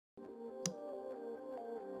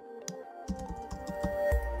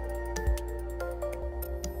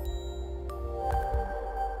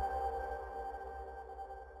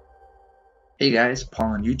Hey guys,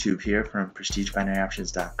 Paul on YouTube here from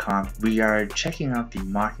PrestigeBinaryOptions.com. We are checking out the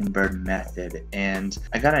MockingBird method, and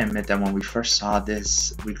I gotta admit that when we first saw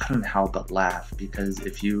this, we couldn't help but laugh, because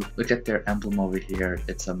if you look at their emblem over here,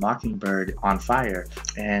 it's a mockingbird on fire.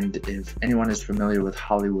 And if anyone is familiar with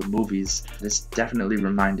Hollywood movies, this definitely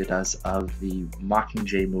reminded us of the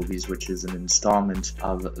Mockingjay movies, which is an installment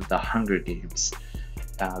of the Hunger Games.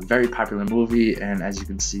 Very popular movie, and as you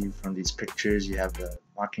can see from these pictures, you have the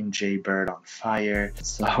Mockingjay bird on fire.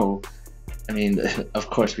 So I mean, of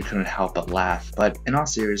course we couldn't help but laugh. But in all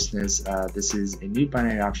seriousness, this is a new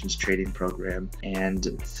binary options trading program,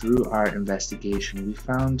 and through our investigation we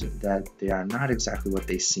found that they are not exactly what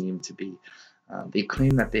they seem to be. They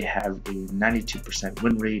claim that they have a 92%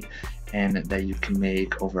 win rate and that you can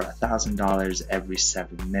make over $1,000 every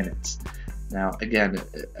 7 minutes. Now, again,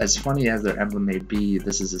 as funny as their emblem may be,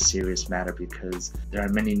 this is a serious matter, because there are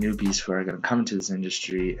many newbies who are going to come into this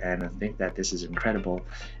industry and think that this is incredible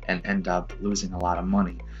and end up losing a lot of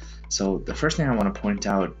money. So the first thing I want to point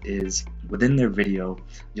out is within their video,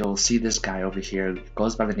 you'll see this guy over here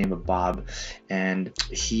goes by the name of Bob, and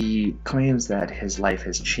he claims that his life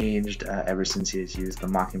has changed ever since he has used the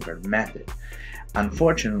Mockingbird method.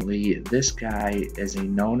 Unfortunately, this guy is a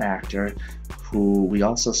known actor who we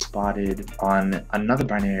also spotted on another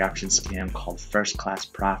binary option scam called First Class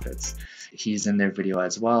Profits. He's in their video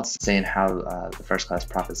as well, saying how the First Class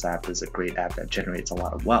Profits app is a great app that generates a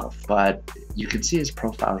lot of wealth. But you can see his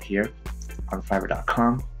profile here on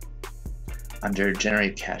Fiverr.com. Under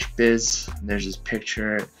Generate Cash Biz, there's his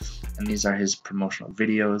picture, and these are his promotional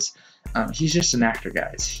videos. He's just an actor,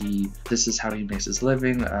 guys. This is how he makes his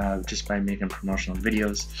living, just by making promotional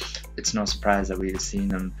videos. It's no surprise that we've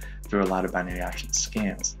seen him through a lot of binary option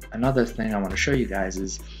scams. Another thing I want to show you guys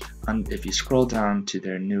is, if you scroll down to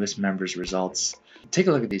their newest members results, take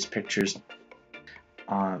a look at these pictures.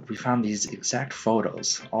 We found these exact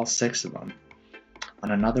photos, all 6 of them,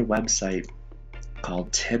 on another website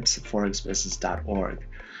called tipsforexbusiness.org.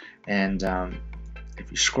 And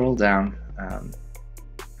if you scroll down,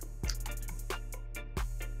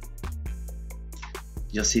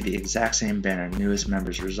 you'll see the exact same banner, newest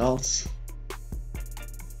members results,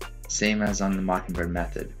 same as on the Mockingbird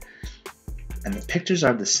method. And the pictures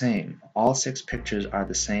are the same. All 6 pictures are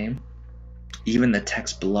the same. Even the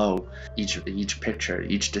text below each picture,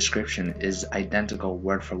 each description is identical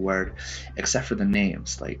word for word, except for the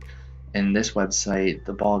names. Like in this website,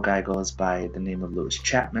 the bald guy goes by the name of Lewis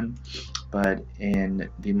Chapman, but in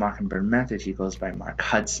the Mockingbird method, he goes by Mark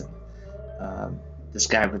Hudson. This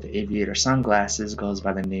guy with the aviator sunglasses goes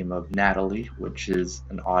by the name of Natalie, which is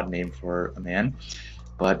an odd name for a man.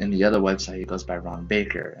 But in the other website, he goes by Ron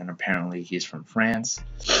Baker, and apparently he's from France.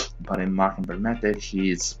 But in Mockingbird method,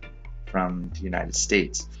 he's from the United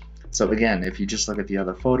States. So again, if you just look at the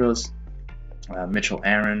other photos, Mitchell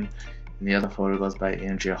Aaron, and the other photo goes by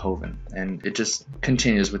Andrea Hoven, and it just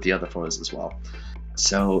continues with the other photos as well.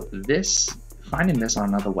 So finding this on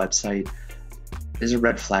another website is a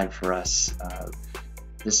red flag for us.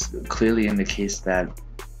 This clearly indicates that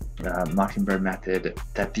Mockingbird method,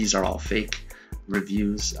 that these are all fake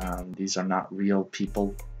reviews. These are not real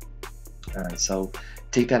people. So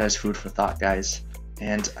take that as food for thought, guys.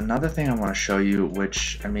 And another thing I want to show you,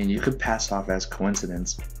 which, I mean, you could pass off as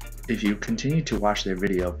coincidence. If you continue to watch their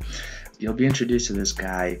video, you'll be introduced to this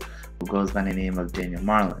guy who goes by the name of Daniel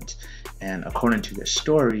Marland. And according to this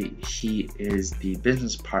story, he is the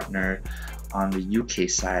business partner on the UK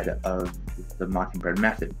side of the Mockingbird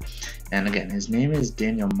method. And again, his name is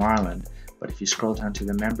Daniel Marland, but if you scroll down to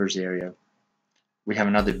the members area, we have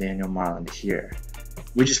another Daniel Marland here.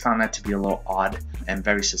 We just found that to be a little odd and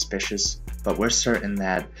very suspicious, but we're certain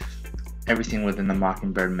that everything within the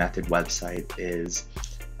Mockingbird method website is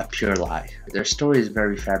a pure lie. Their story is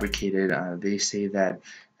very fabricated. They say that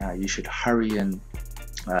you should hurry and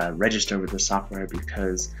register with the software,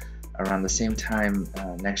 because around the same time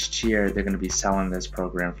next year they're going to be selling this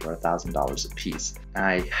program for $1,000 a piece.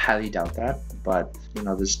 I highly doubt that, but you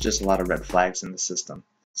know, there's just a lot of red flags in the system.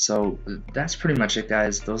 So that's pretty much it,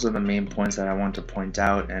 guys. Those are the main points that I want to point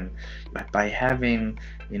out. And by having,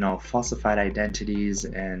 you know, falsified identities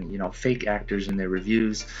and, you know, fake actors in their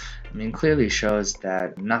reviews, I mean, clearly shows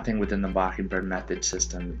that nothing within the Mockingbird method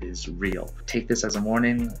system is real. Take this as a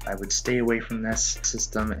warning. I would stay away from this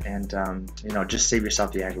system, and you know, just save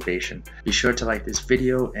yourself the aggravation. Be sure to like this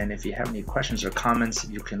video, and if you have any questions or comments,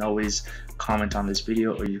 you can always comment on this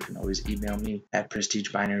video, or you can always email me at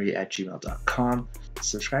prestigebinary@gmail.com.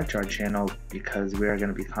 Subscribe to our channel, because we are going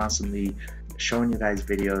to be constantly showing you guys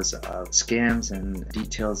videos of scams and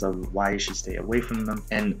details of why you should stay away from them,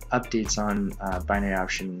 and updates on binary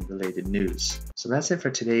option related news. So that's it for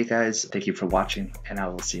today, guys. Thank you for watching, and I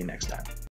will see you next time.